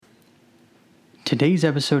Today's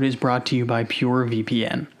episode is brought to you by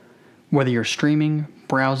PureVPN. Whether you're streaming,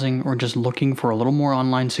 browsing, or just looking for a little more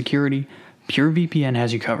online security, PureVPN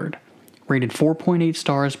has you covered. Rated 4.8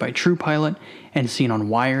 stars by Trupilot and seen on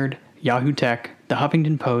Wired, Yahoo Tech, The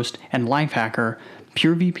Huffington Post, and Lifehacker,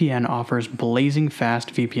 PureVPN offers blazing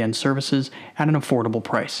fast VPN services at an affordable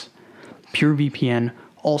price. PureVPN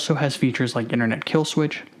also has features like Internet Kill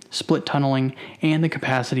Switch, split tunneling, and the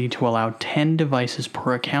capacity to allow 10 devices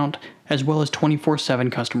per account, as well as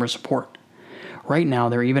 24/7 customer support. Right now,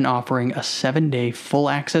 they're even offering a 7-day full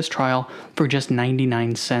access trial for just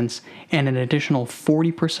 99 cents and an additional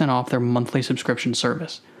 40% off their monthly subscription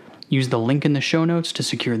service. Use the link in the show notes to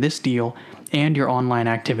secure this deal and your online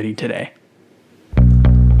activity today.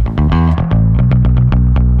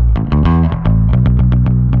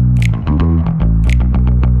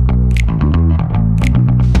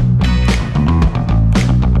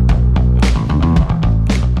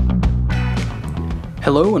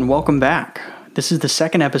 Hello and welcome back. This is the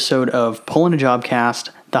second episode of Pullin' a Jobcast,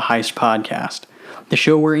 the Heist podcast, the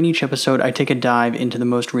show where in each episode I take a dive into the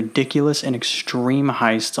most ridiculous and extreme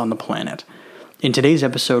heists on the planet. In today's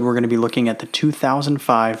episode, we're going to be looking at the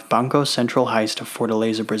 2005 Banco Central heist of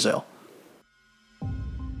Fortaleza, Brazil.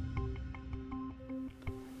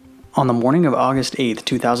 On the morning of August 8,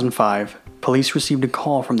 2005, police received a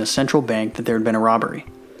call from the central bank that there had been a robbery.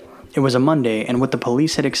 It was a Monday, and what the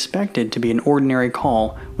police had expected to be an ordinary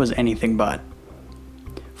call was anything but.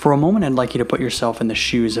 For a moment, I'd like you to put yourself in the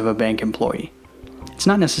shoes of a bank employee. It's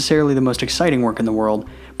not necessarily the most exciting work in the world,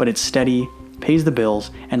 but it's steady, pays the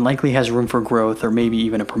bills, and likely has room for growth or maybe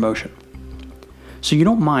even a promotion. So you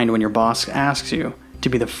don't mind when your boss asks you to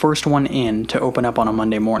be the first one in to open up on a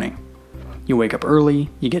Monday morning. You wake up early,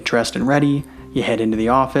 you get dressed and ready, you head into the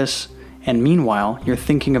office, and meanwhile, you're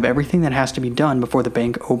thinking of everything that has to be done before the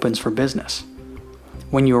bank opens for business.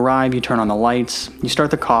 When you arrive, you turn on the lights, you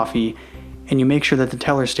start the coffee, and you make sure that the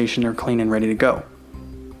teller stations are clean and ready to go.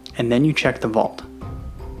 And then you check the vault.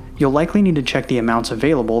 You'll likely need to check the amounts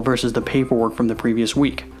available versus the paperwork from the previous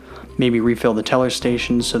week. Maybe refill the teller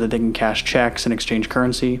stations so that they can cash checks and exchange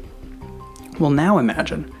currency. Well, now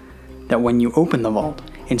imagine that when you open the vault,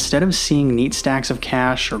 instead of seeing neat stacks of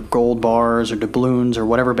cash or gold bars or doubloons or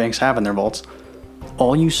whatever banks have in their vaults,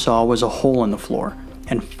 all you saw was a hole in the floor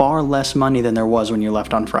and far less money than there was when you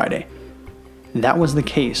left on Friday. That was the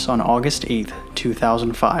case on August 8,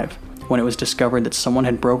 2005, when it was discovered that someone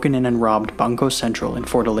had broken in and robbed Banco Central in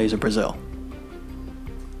Fortaleza, Brazil.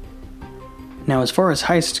 Now, as far as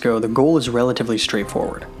heists go, the goal is relatively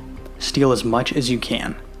straightforward. Steal as much as you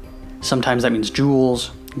can. Sometimes that means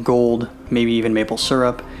jewels, gold, maybe even maple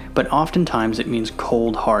syrup, but oftentimes it means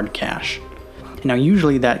cold, hard cash. Now,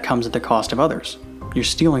 usually that comes at the cost of others. You're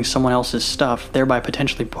stealing someone else's stuff, thereby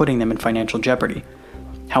potentially putting them in financial jeopardy.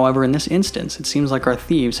 However, in this instance, it seems like our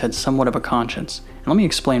thieves had somewhat of a conscience, and let me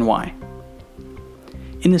explain why.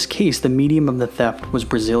 In this case, the medium of the theft was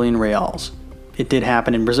Brazilian reals. It did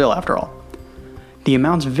happen in Brazil, after all. The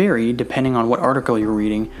amounts vary depending on what article you're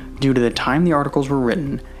reading due to the time the articles were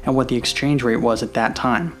written and what the exchange rate was at that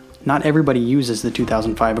time. Not everybody uses the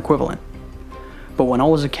 2005 equivalent. But when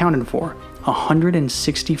all was accounted for,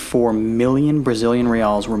 164 million Brazilian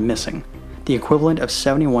reals were missing, the equivalent of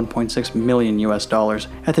 71.6 million US dollars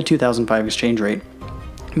at the 2005 exchange rate,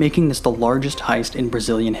 making this the largest heist in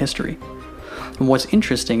Brazilian history. And what's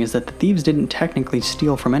interesting is that the thieves didn't technically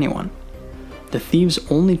steal from anyone. The thieves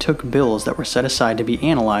only took bills that were set aside to be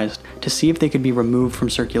analyzed to see if they could be removed from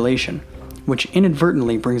circulation, which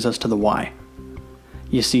inadvertently brings us to the why.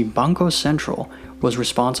 You see, Banco Central was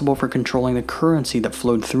responsible for controlling the currency that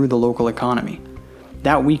flowed through the local economy.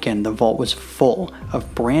 That weekend, the vault was full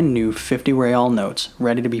of brand new 50 real notes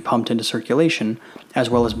ready to be pumped into circulation, as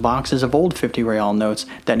well as boxes of old 50 real notes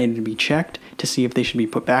that needed to be checked to see if they should be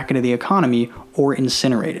put back into the economy or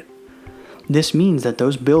incinerated. This means that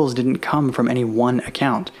those bills didn't come from any one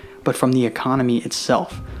account, but from the economy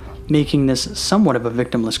itself, making this somewhat of a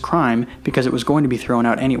victimless crime because it was going to be thrown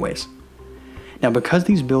out anyways. Now, because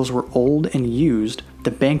these bills were old and used,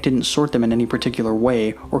 the bank didn't sort them in any particular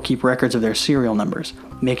way or keep records of their serial numbers,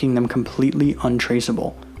 making them completely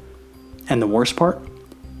untraceable. And the worst part?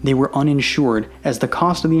 They were uninsured, as the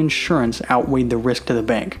cost of the insurance outweighed the risk to the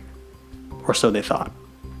bank. Or so they thought.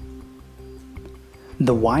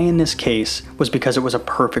 The why in this case was because it was a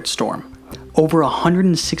perfect storm. Over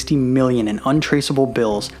 160 million in untraceable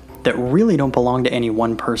bills that really don't belong to any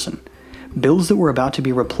one person. Bills that were about to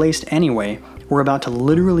be replaced anyway were about to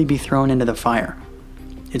literally be thrown into the fire.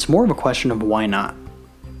 It's more of a question of why not.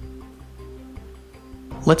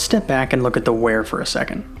 Let's step back and look at the where for a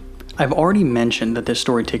second. I've already mentioned that this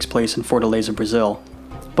story takes place in Fortaleza, Brazil,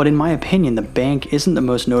 But in my opinion, the bank isn't the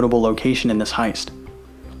most notable location in this heist.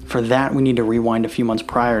 For that, we need to rewind a few months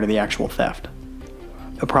prior to the actual theft.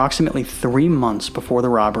 Approximately 3 months before the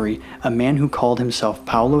robbery, a man who called himself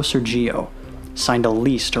Paolo Sergio signed a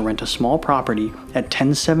lease to rent a small property at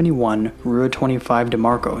 1071 Rua 25 de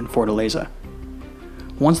Marco in Fortaleza.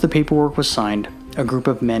 Once the paperwork was signed, a group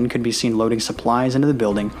of men could be seen loading supplies into the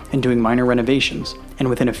building and doing minor renovations, and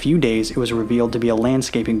within a few days it was revealed to be a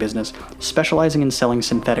landscaping business specializing in selling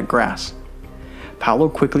synthetic grass. Paolo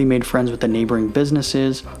quickly made friends with the neighboring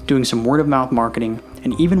businesses, doing some word-of-mouth marketing,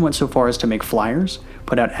 and even went so far as to make flyers,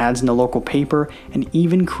 put out ads in the local paper, and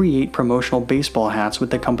even create promotional baseball hats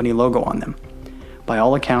with the company logo on them. By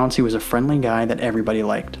all accounts, he was a friendly guy that everybody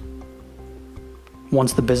liked.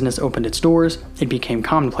 Once the business opened its doors, it became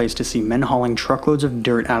commonplace to see men hauling truckloads of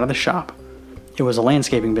dirt out of the shop. It was a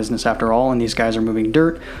landscaping business after all, and these guys are moving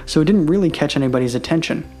dirt, so it didn't really catch anybody's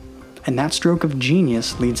attention. And that stroke of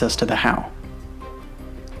genius leads us to the how.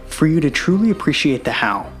 For you to truly appreciate the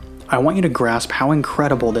how, I want you to grasp how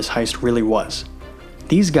incredible this heist really was.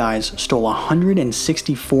 These guys stole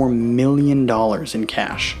 $164 million in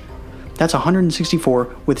cash. That's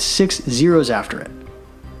 164 with 6 zeros after it.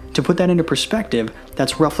 To put that into perspective,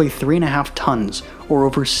 that's roughly 3.5 tons, or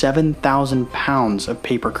over 7,000 pounds of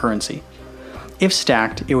paper currency. If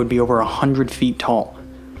stacked, it would be over 100 feet tall.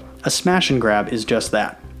 A smash and grab is just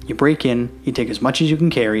that. You break in, you take as much as you can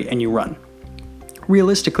carry, and you run.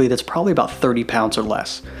 Realistically, that's probably about 30 pounds or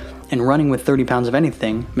less, and running with 30 pounds of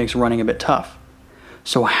anything makes running a bit tough.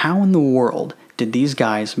 So how in the world did these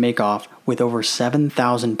guys make off with over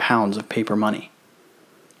 7,000 pounds of paper money?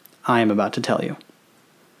 I am about to tell you.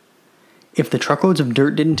 If the truckloads of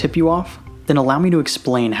dirt didn't tip you off, then allow me to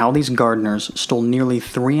explain how these gardeners stole nearly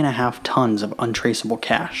 3.5 tons of untraceable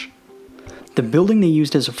cash. The building they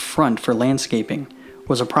used as a front for landscaping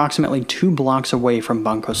was approximately 2 blocks away from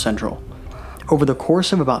Banco Central. Over the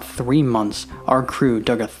course of about 3 months, our crew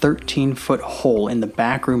dug a 13-foot hole in the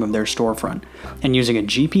back room of their storefront, and using a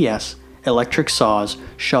GPS, electric saws,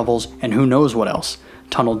 shovels, and who knows what else,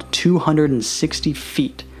 tunneled 260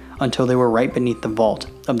 feet until they were right beneath the vault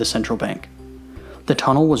of the central bank. The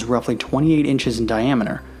tunnel was roughly 28 inches in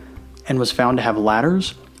diameter and was found to have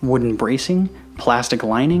ladders, wooden bracing, plastic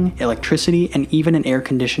lining, electricity, and even an air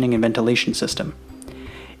conditioning and ventilation system.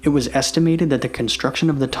 It was estimated that the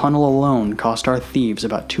construction of the tunnel alone cost our thieves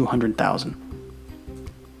about $200,000.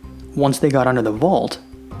 Once they got under the vault,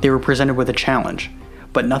 they were presented with a challenge,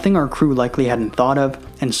 but nothing our crew likely hadn't thought of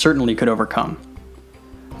and certainly could overcome.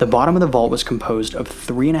 The bottom of the vault was composed of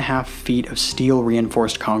 3.5 feet of steel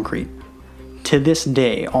reinforced concrete. To this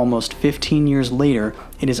day, almost 15 years later,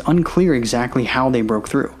 it is unclear exactly how they broke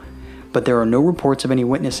through, but there are no reports of any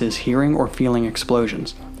witnesses hearing or feeling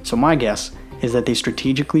explosions, so my guess is that they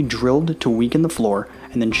strategically drilled to weaken the floor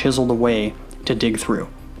and then chiseled away to dig through.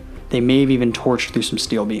 They may have even torched through some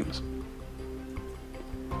steel beams.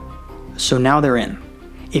 So now they're in.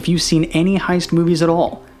 If you've seen any heist movies at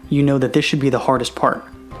all, you know that this should be the hardest part.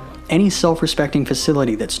 Any self-respecting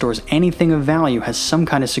facility that stores anything of value has some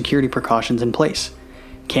kind of security precautions in place.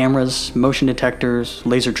 Cameras, motion detectors,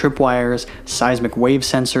 laser tripwires, seismic wave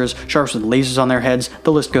sensors, sharks with lasers on their heads,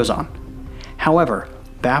 the list goes on. However,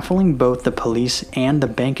 baffling both the police and the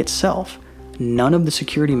bank itself, none of the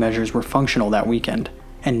security measures were functional that weekend,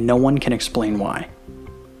 and no one can explain why.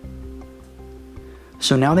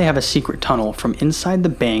 So now they have a secret tunnel from inside the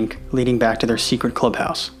bank leading back to their secret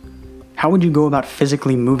clubhouse. How would you go about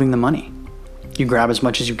physically moving the money? You grab as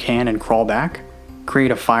much as you can and crawl back?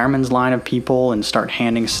 Create a fireman's line of people and start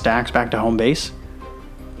handing stacks back to home base?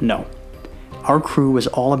 No. Our crew was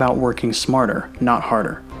all about working smarter, not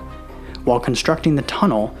harder. While constructing the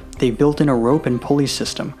tunnel, they built in a rope and pulley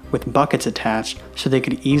system with buckets attached so they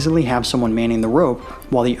could easily have someone manning the rope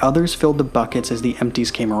while the others filled the buckets as the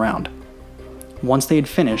empties came around. Once they had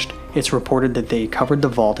finished, it's reported that they covered the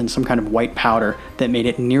vault in some kind of white powder that made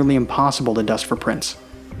it nearly impossible to dust for prints.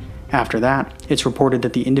 After that, it's reported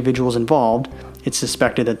that the individuals involved, it's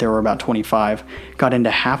suspected that there were about 25, got into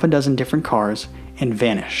half a dozen different cars and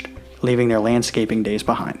vanished, leaving their landscaping days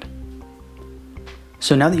behind.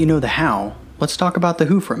 So now that you know the how, let's talk about the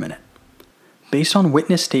who for a minute. Based on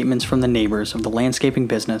witness statements from the neighbors of the landscaping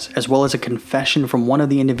business, as well as a confession from one of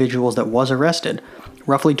the individuals that was arrested,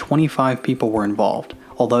 roughly 25 people were involved,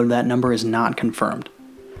 although that number is not confirmed.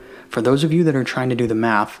 For those of you that are trying to do the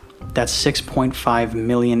math, that's 6.5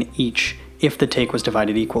 million each if the take was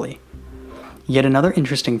divided equally. Yet another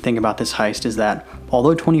interesting thing about this heist is that,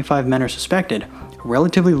 although 25 men are suspected,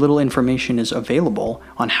 relatively little information is available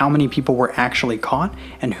on how many people were actually caught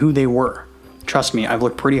and who they were. Trust me, I've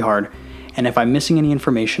looked pretty hard, And if I'm missing any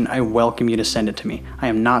information, I welcome you to send it to me. I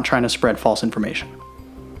am not trying to spread false information.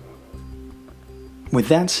 With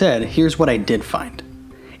that said, here's what I did find.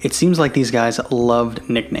 It seems like these guys loved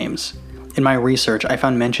nicknames. In my research, I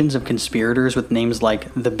found mentions of conspirators with names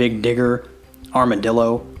like the Big Digger,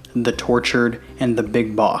 Armadillo, the Tortured, and the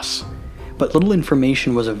Big Boss. But little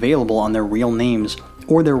information was available on their real names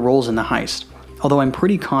or their roles in the heist, although I'm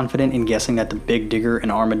pretty confident in guessing that the Big Digger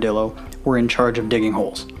and Armadillo were in charge of digging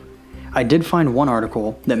holes. I did find one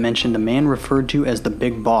article that mentioned the man referred to as the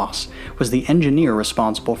Big Boss was the engineer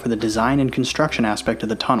responsible for the design and construction aspect of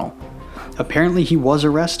the tunnel. Apparently he was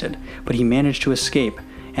arrested, but he managed to escape,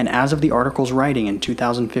 and as of the article's writing in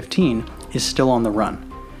 2015, is still on the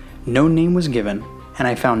run. No name was given, and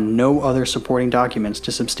I found no other supporting documents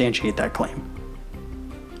to substantiate that claim.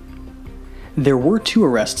 There were 2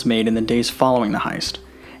 arrests made in the days following the heist,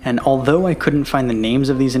 and although I couldn't find the names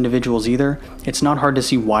of these individuals either, it's not hard to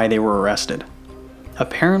see why they were arrested.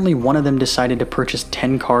 Apparently one of them decided to purchase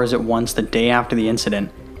 10 cars at once the day after the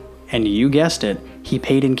incident, and you guessed it, he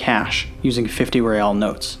paid in cash using 50 real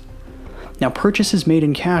notes. Now purchases made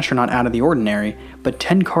in cash are not out of the ordinary, but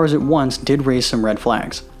 10 cars at once did raise some red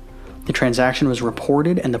flags. The transaction was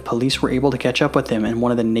reported and the police were able to catch up with him in one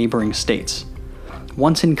of the neighboring states.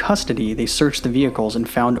 Once in custody, they searched the vehicles and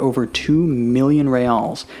found over 2 million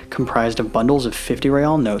reals, comprised of bundles of 50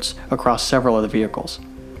 real notes across several of the vehicles.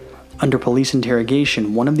 Under police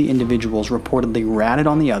interrogation, one of the individuals reportedly ratted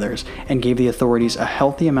on the others and gave the authorities a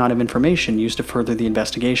healthy amount of information used to further the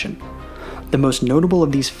investigation. The most notable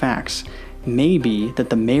of these facts may be that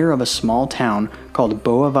the mayor of a small town called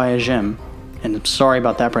Boa Viagem, and I'm sorry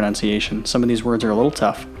about that pronunciation, some of these words are a little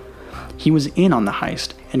tough, he was in on the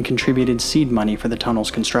heist and contributed seed money for the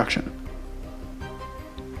tunnel's construction.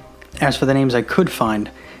 As for the names I could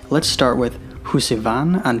find, let's start with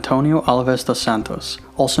Josevan Antonio Alves dos Santos,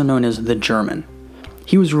 also known as the German.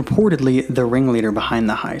 He was reportedly the ringleader behind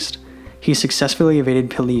the heist. He successfully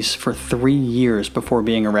evaded police for 3 years before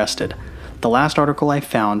being arrested. The last article I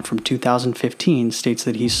found from 2015 states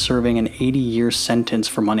that he's serving an 80-year sentence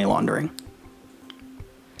for money laundering.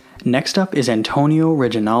 Next up is Antonio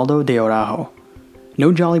Reginaldo de Araujo.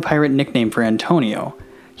 No Jolly Pirate nickname for Antonio.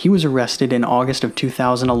 He was arrested in August of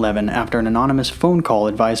 2011 after an anonymous phone call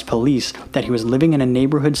advised police that he was living in a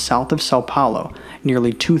neighborhood south of Sao Paulo,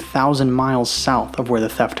 nearly 2,000 miles south of where the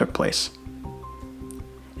theft took place.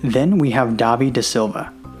 Then we have Davi da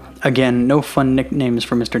Silva. Again, no fun nicknames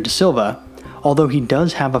for Mr. da Silva, although he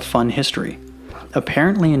does have a fun history.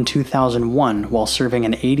 Apparently in 2001, while serving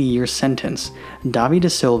an 80-year sentence, Davi da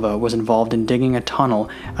Silva was involved in digging a tunnel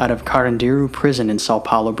out of Carandiru prison in Sao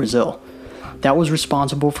Paulo, Brazil. That was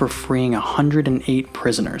responsible for freeing 108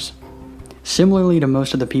 prisoners. Similarly to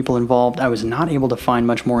most of the people involved, I was not able to find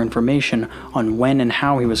much more information on when and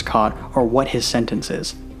how he was caught or what his sentence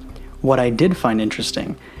is. What I did find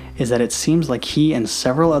interesting is that it seems like he and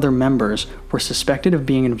several other members were suspected of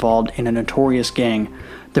being involved in a notorious gang,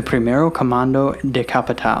 the Primero Comando de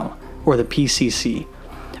Capital, or the PCC.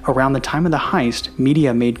 Around the time of the heist,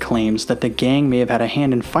 media made claims that the gang may have had a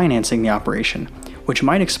hand in financing the operation, which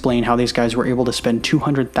might explain how these guys were able to spend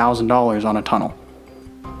 $200,000 on a tunnel.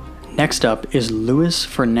 Next up is Luis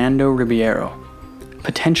Fernando Ribeiro,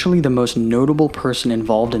 potentially the most notable person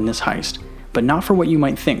involved in this heist, but not for what you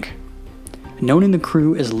might think. Known in the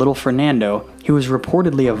crew as Little Fernando, he was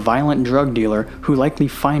reportedly a violent drug dealer who likely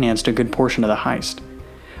financed a good portion of the heist.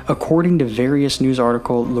 According to various news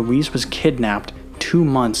articles, Luis was kidnapped 2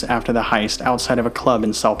 months after the heist outside of a club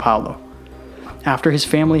in Sao Paulo. After his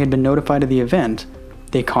family had been notified of the event,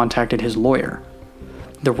 they contacted his lawyer.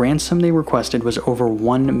 The ransom they requested was over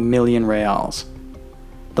 1 million reals.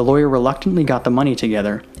 The lawyer reluctantly got the money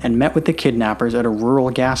together and met with the kidnappers at a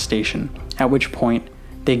rural gas station, at which point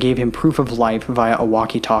they gave him proof of life via a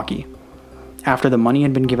walkie-talkie. After the money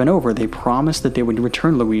had been given over, they promised that they would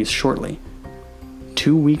return Luis shortly.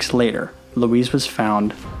 2 weeks later, Luis was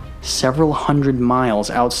found several hundred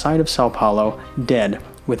miles outside of Sao Paulo, dead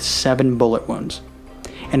with 7 bullet wounds.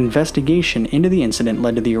 An investigation into the incident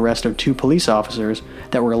led to the arrest of 2 police officers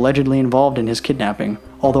that were allegedly involved in his kidnapping,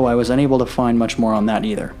 although I was unable to find much more on that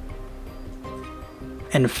either.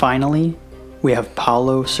 And finally, we have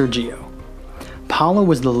Paulo Sergio. Paulo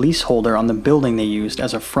was the leaseholder on the building they used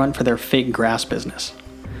as a front for their fake grass business.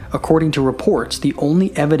 According to reports, the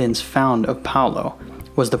only evidence found of Paulo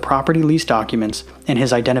was the property lease documents and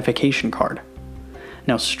his identification card.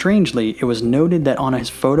 Now, strangely, it was noted that on his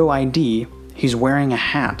photo ID, he's wearing a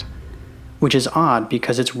hat, which is odd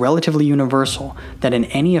because it's relatively universal that in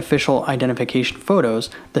any official identification photos,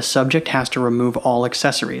 the subject has to remove all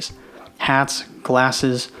accessories. Hats,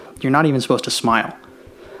 glasses, you're not even supposed to smile.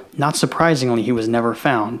 Not surprisingly, he was never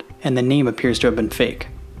found, and the name appears to have been fake,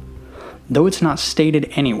 though it's not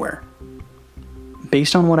stated anywhere.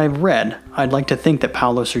 Based on what I've read, I'd like to think that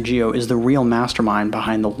Paulo Sergio is the real mastermind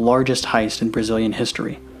behind the largest heist in Brazilian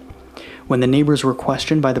history. When the neighbors were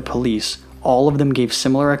questioned by the police, all of them gave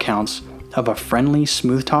similar accounts of a friendly,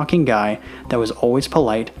 smooth-talking guy that was always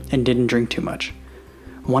polite and didn't drink too much.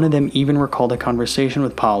 One of them even recalled a conversation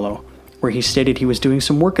with Paulo where he stated he was doing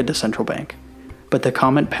some work at the central bank, but the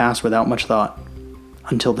comment passed without much thought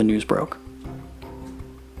until the news broke.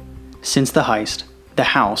 Since the heist, the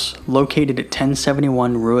house, located at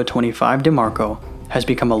 1071 Rua 25 de Marco, has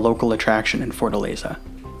become a local attraction in Fortaleza.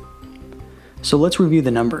 So let's review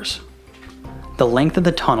the numbers. The length of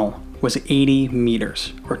the tunnel was 80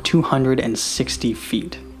 meters, or 260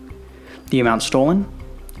 feet. The amount stolen?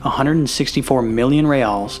 164 million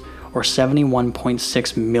reals, or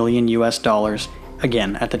 71.6 million US dollars,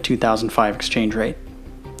 again at the 2005 exchange rate.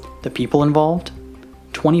 The people involved?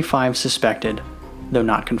 25 suspected, though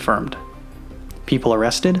not confirmed. People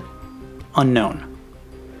arrested? Unknown.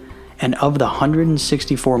 And of the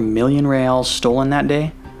 164 million reals stolen that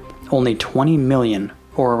day, only 20 million,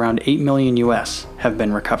 or around 8 million US, have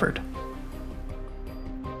been recovered.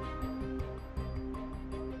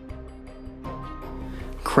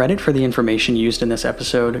 Credit for the information used in this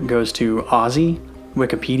episode goes to Ozzy,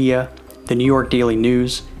 Wikipedia, the New York Daily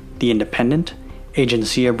News, The Independent,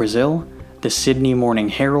 Agencia Brazil, the Sydney Morning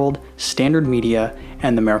Herald, Standard Media,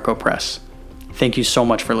 and the Merco Press. Thank you so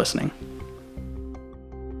much for listening.